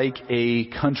is like a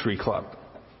country club.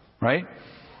 Right?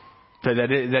 That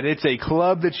it's a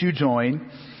club that you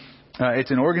join.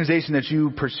 It's an organization that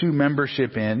you pursue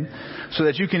membership in so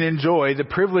that you can enjoy the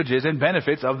privileges and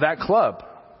benefits of that club.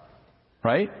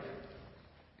 Right?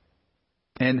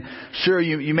 And sure,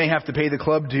 you may have to pay the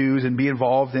club dues and be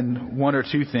involved in one or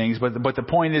two things, but the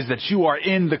point is that you are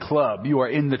in the club. You are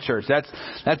in the church. That's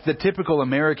the typical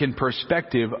American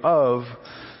perspective of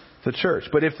the church.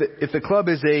 But if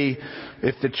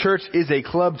the church is a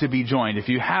club to be joined, if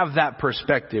you have that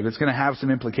perspective, it's going to have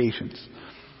some implications.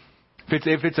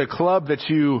 If it's a club that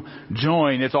you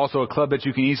join, it's also a club that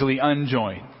you can easily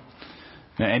unjoin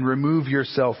and remove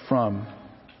yourself from.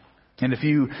 And if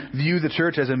you view the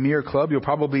church as a mere club, you'll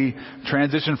probably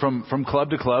transition from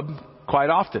club to club quite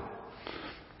often,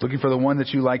 looking for the one that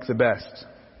you like the best.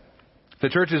 The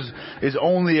church is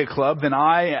only a club, then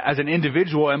I, as an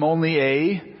individual, am only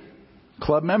a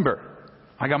club member.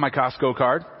 I got my Costco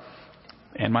card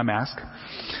and my mask.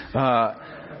 And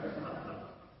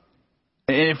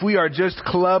if we are just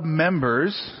club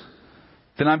members,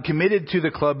 then I'm committed to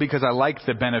the club because I like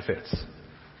the benefits.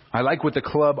 I like what the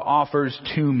club offers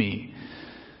to me.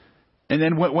 And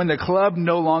then when the club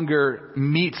no longer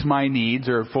meets my needs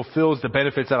or fulfills the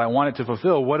benefits that I want it to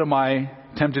fulfill, what am I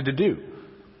tempted to do?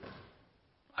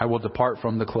 I will depart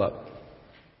from the club.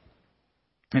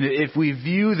 And if we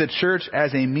view the church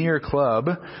as a mere club,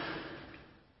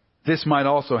 this might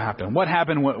also happen. What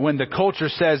happened when the culture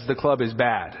says the club is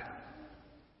bad?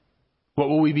 What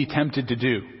will we be tempted to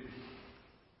do?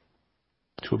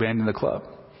 To abandon the club.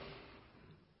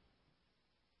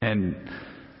 And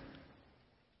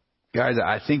guys,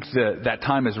 I think that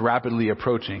time is rapidly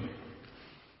approaching.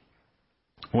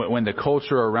 When the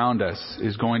culture around us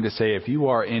is going to say, if you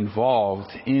are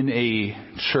involved in a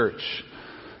church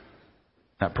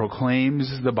that proclaims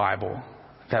the Bible,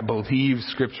 that believes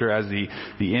Scripture as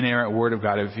the inerrant Word of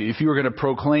God, if you are going to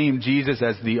proclaim Jesus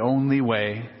as the only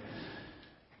way,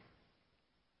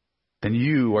 then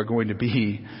you are going to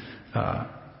be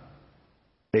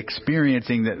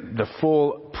experiencing the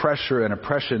full pressure and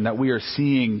oppression that we are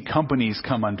seeing companies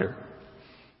come under.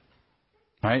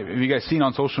 Right? Have you guys seen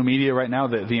on social media right now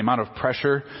the amount of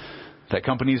pressure that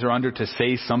companies are under to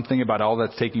say something about all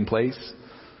that's taking place?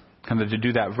 Kind of to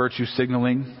do that virtue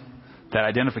signaling, that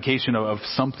identification of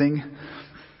something.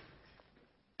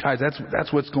 Guys,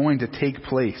 that's what's going to take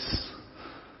place.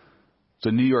 It's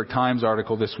a New York Times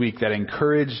article this week that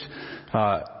encouraged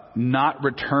not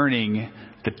returning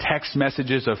the text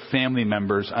messages of family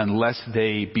members unless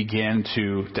they began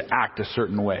to act a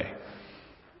certain way.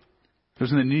 It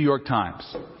was in the New York Times.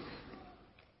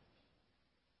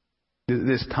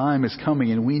 This time is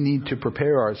coming and we need to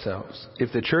prepare ourselves.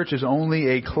 If the church is only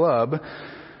a club,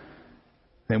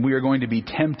 then we are going to be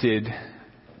tempted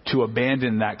to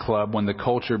abandon that club when the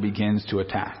culture begins to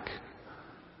attack.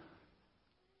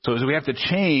 So we have to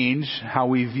change how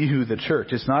we view the church.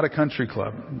 It's not a country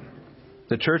club.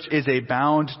 The church is a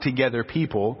bound together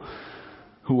people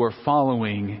who are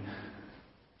following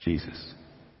Jesus.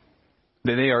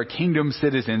 They are kingdom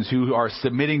citizens who are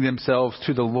submitting themselves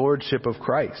to the lordship of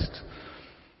Christ.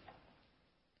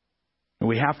 And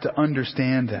we have to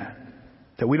understand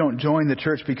that we don't join the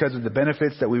church because of the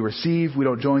benefits that we receive. We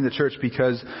don't join the church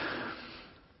because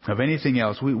of anything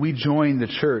else. We join the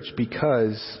church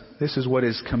because this is what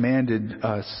is commanded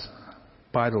us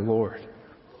by the Lord.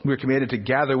 We're commanded to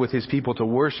gather with His people, to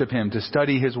worship Him, to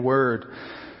study His Word,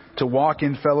 to walk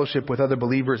in fellowship with other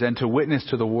believers, and to witness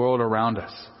to the world around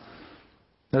us.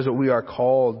 That's what we are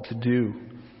called to do.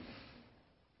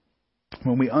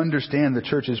 When we understand the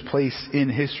church's place in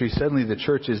history, suddenly the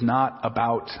church is not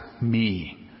about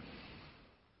me.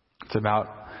 It's about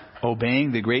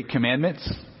obeying the great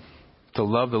commandments, to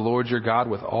love the Lord your God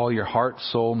with all your heart,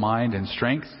 soul, mind, and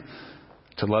strength,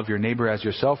 to love your neighbor as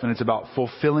yourself, and it's about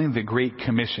fulfilling the Great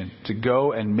Commission, to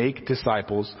go and make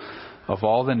disciples of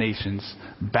all the nations,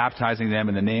 baptizing them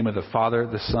in the name of the Father,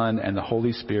 the Son, and the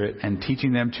Holy Spirit, and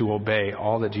teaching them to obey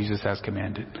all that Jesus has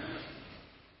commanded.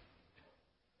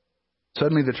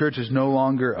 Suddenly the church is no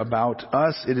longer about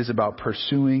us. It is about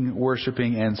pursuing,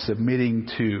 worshiping, and submitting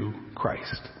to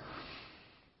Christ.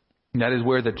 And that is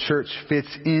where the church fits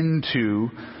into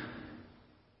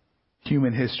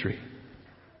human history.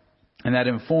 And that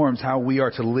informs how we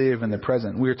are to live in the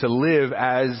present. We are to live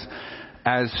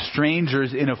as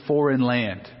strangers in a foreign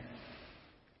land.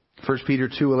 1 Peter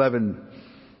 2:11,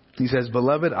 he says,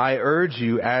 "Beloved, I urge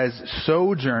you as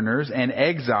sojourners and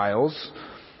exiles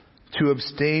to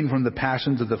abstain from the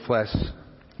passions of the flesh,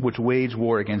 which wage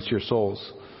war against your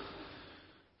souls."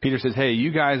 Peter says, hey,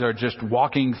 you guys are just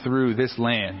walking through this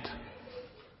land.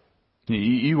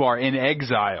 You are in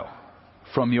exile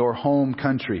from your home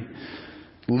country.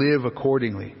 Live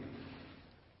accordingly.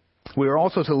 We are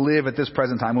also to live at this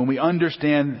present time. When we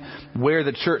understand where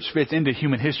the church fits into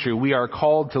human history, we are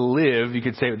called to live, you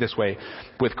could say it this way,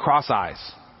 with cross eyes.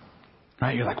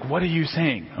 Right? You're like, what are you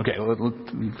saying? Okay,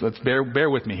 let's bear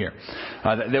with me here.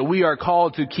 That we are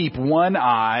called to keep one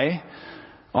eye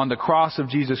on the cross of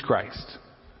Jesus Christ.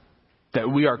 That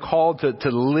we are called to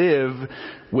live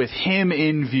with Him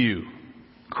in view,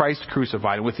 Christ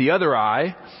crucified. With the other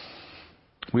eye,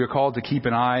 we are called to keep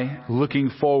an eye looking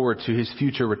forward to His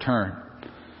future return.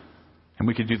 And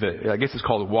we could do I guess it's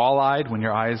called wall-eyed when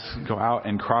your eyes go out,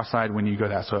 and cross-eyed when you go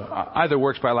that. So either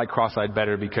works, but I like cross-eyed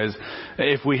better, because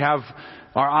if we have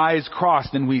our eyes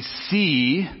crossed, then we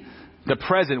see the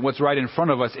present, what's right in front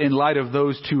of us, in light of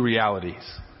those two realities.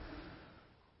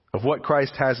 of what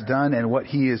Christ has done and what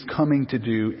he is coming to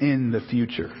do in the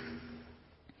future.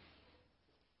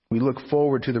 We look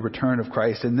forward to the return of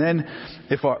Christ. And then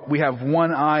if we have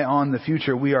one eye on the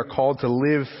future, we are called to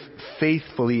live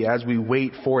faithfully as we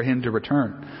wait for him to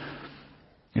return.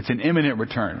 It's an imminent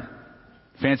return.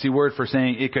 Fancy word for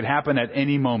saying it could happen at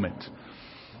any moment.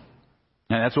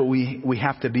 And that's what we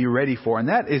have to be ready for. And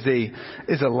that is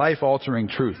a life-altering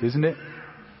truth, isn't it?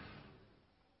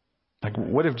 Like,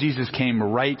 what if Jesus came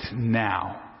right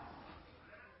now?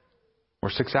 Or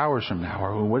 6 hours from now,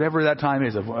 or whatever that time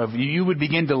is, you would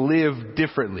begin to live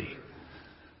differently.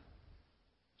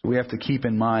 We have to keep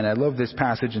in mind, I love this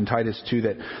passage in Titus 2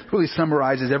 that really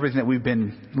summarizes everything that we've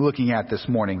been looking at this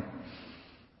morning.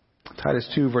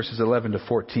 Titus 2 verses 11 to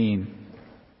 14.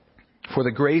 For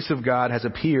the grace of God has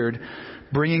appeared,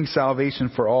 bringing salvation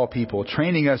for all people,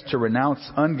 training us to renounce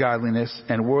ungodliness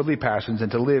and worldly passions and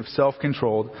to live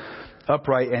self-controlled,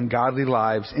 upright and godly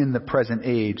lives in the present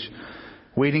age,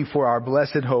 waiting for our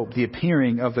blessed hope, the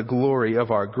appearing of the glory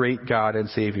of our great God and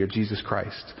Savior, Jesus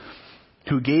Christ,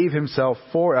 who gave himself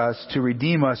for us to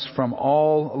redeem us from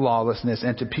all lawlessness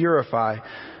and to purify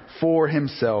for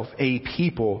himself a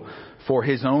people for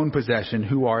his own possession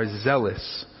who are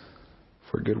zealous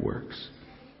for good works.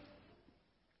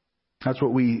 That's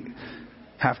what we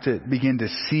have to begin to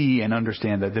see and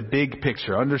understand, the big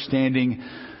picture, understanding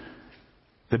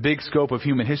the big scope of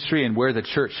human history and where the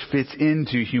church fits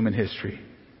into human history.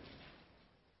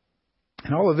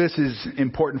 And all of this is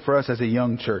important for us as a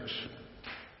young church.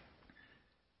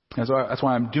 That's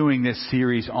why I'm doing this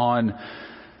series on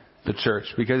the church,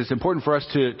 because it's important for us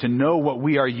to know what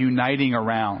we are uniting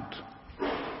around.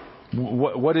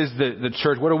 What is the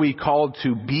church? What are we called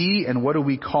to be and what are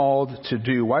we called to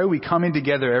do? Why are we coming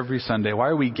together every Sunday? Why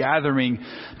are we gathering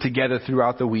together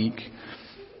throughout the week?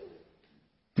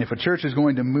 If a church is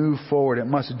going to move forward, it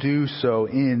must do so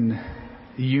in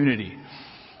unity.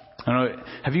 I don't know,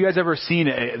 have you guys ever seen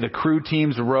the crew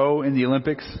teams row in the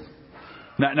Olympics?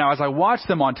 Now, as I watch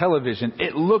them on television,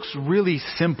 it looks really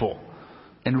simple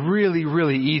and really,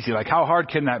 really easy. Like, how hard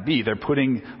can that be? They're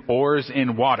putting oars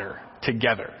in water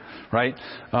together, right?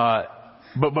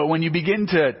 But when you begin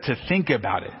to think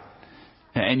about it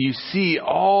and you see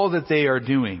all that they are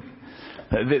doing,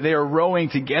 they are rowing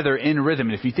together in rhythm.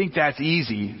 And if you think that's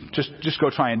easy, just go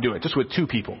try and do it, just with 2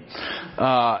 people.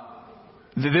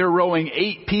 They're rowing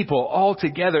 8 people all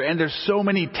together, and there's so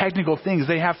many technical things.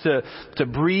 They have to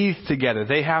breathe together.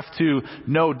 They have to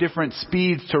know different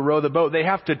speeds to row the boat. They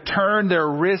have to turn their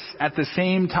wrists at the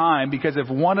same time, because if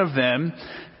one of them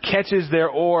catches their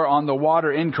oar on the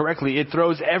water incorrectly, it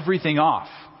throws everything off.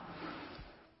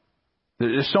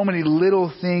 There's so many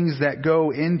little things that go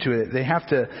into it. They have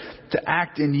to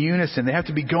act in unison. They have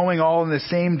to be going all in the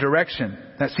same direction.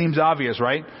 That seems obvious,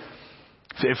 right?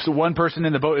 So if one person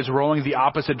in the boat is rowing the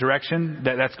opposite direction,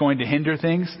 that's going to hinder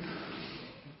things.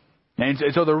 And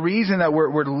so the reason that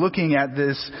we're looking at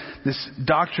this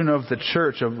doctrine of the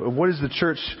church, of what is the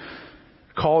church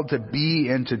called to be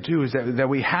and to do, is that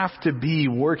we have to be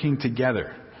working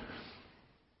together.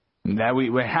 That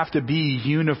we have to be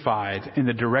unified in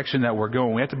the direction that we're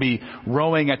going. We have to be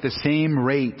rowing at the same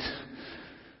rate,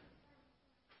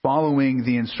 following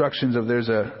the instructions of, there's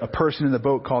a person in the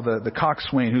boat called the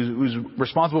coxswain who's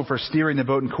responsible for steering the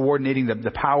boat and coordinating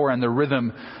the power and the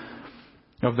rhythm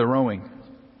of the rowing.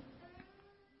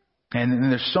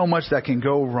 And there's so much that can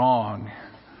go wrong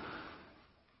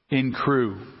in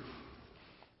crew.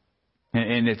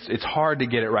 And it's hard to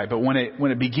get it right. But when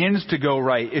it begins to go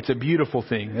right, it's a beautiful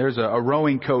thing. There's a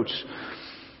rowing coach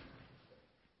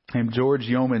named George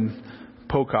Yeoman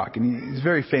Pocock, and he's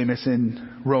very famous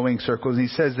in rowing circles. And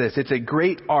he says this: it's a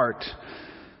great art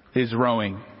is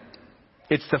rowing.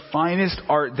 It's the finest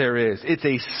art there is. It's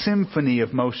a symphony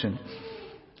of motion.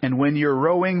 And when you're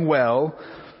rowing well,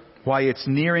 why, it's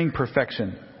nearing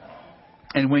perfection.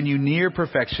 And when you near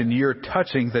perfection, you're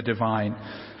touching the divine.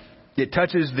 It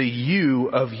touches the you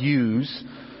of yous,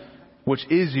 which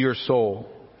is your soul.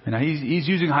 And he's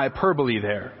using hyperbole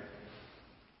there.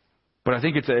 But I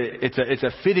think it's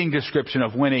a fitting description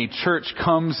of when a church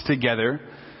comes together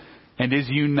and is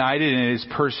united and is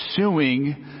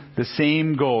pursuing the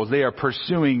same goals. They are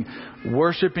pursuing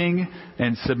worshiping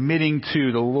and submitting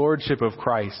to the lordship of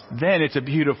Christ. Then it's a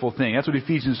beautiful thing. That's what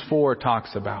Ephesians 4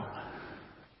 talks about.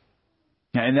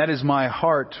 And that is my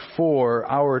heart for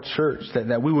our church,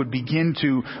 that we would begin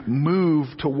to move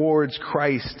towards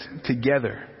Christ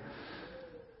together.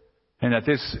 And that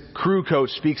this crew coach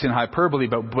speaks in hyperbole,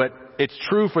 but it's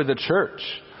true for the church.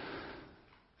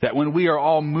 That when we are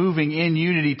all moving in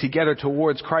unity together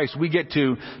towards Christ, we get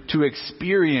to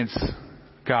experience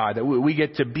God, that we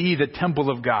get to be the temple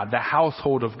of God, the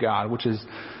household of God, which is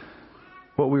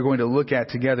what we're going to look at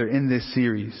together in this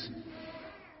series.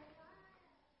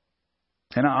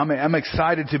 And I'm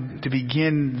excited to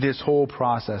begin this whole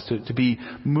process, to be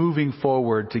moving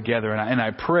forward together. And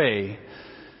I pray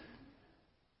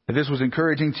that this was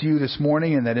encouraging to you this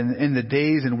morning, and that in the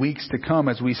days and weeks to come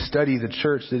as we study the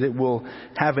church, that it will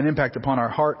have an impact upon our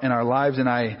heart and our lives. And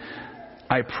I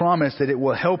promise that it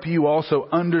will help you also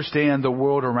understand the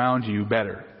world around you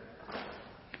better.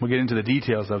 We'll get into the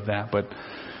details of that, but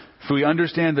if we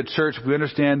understand the church, if we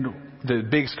understand the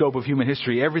big scope of human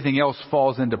history, everything else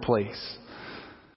falls into place.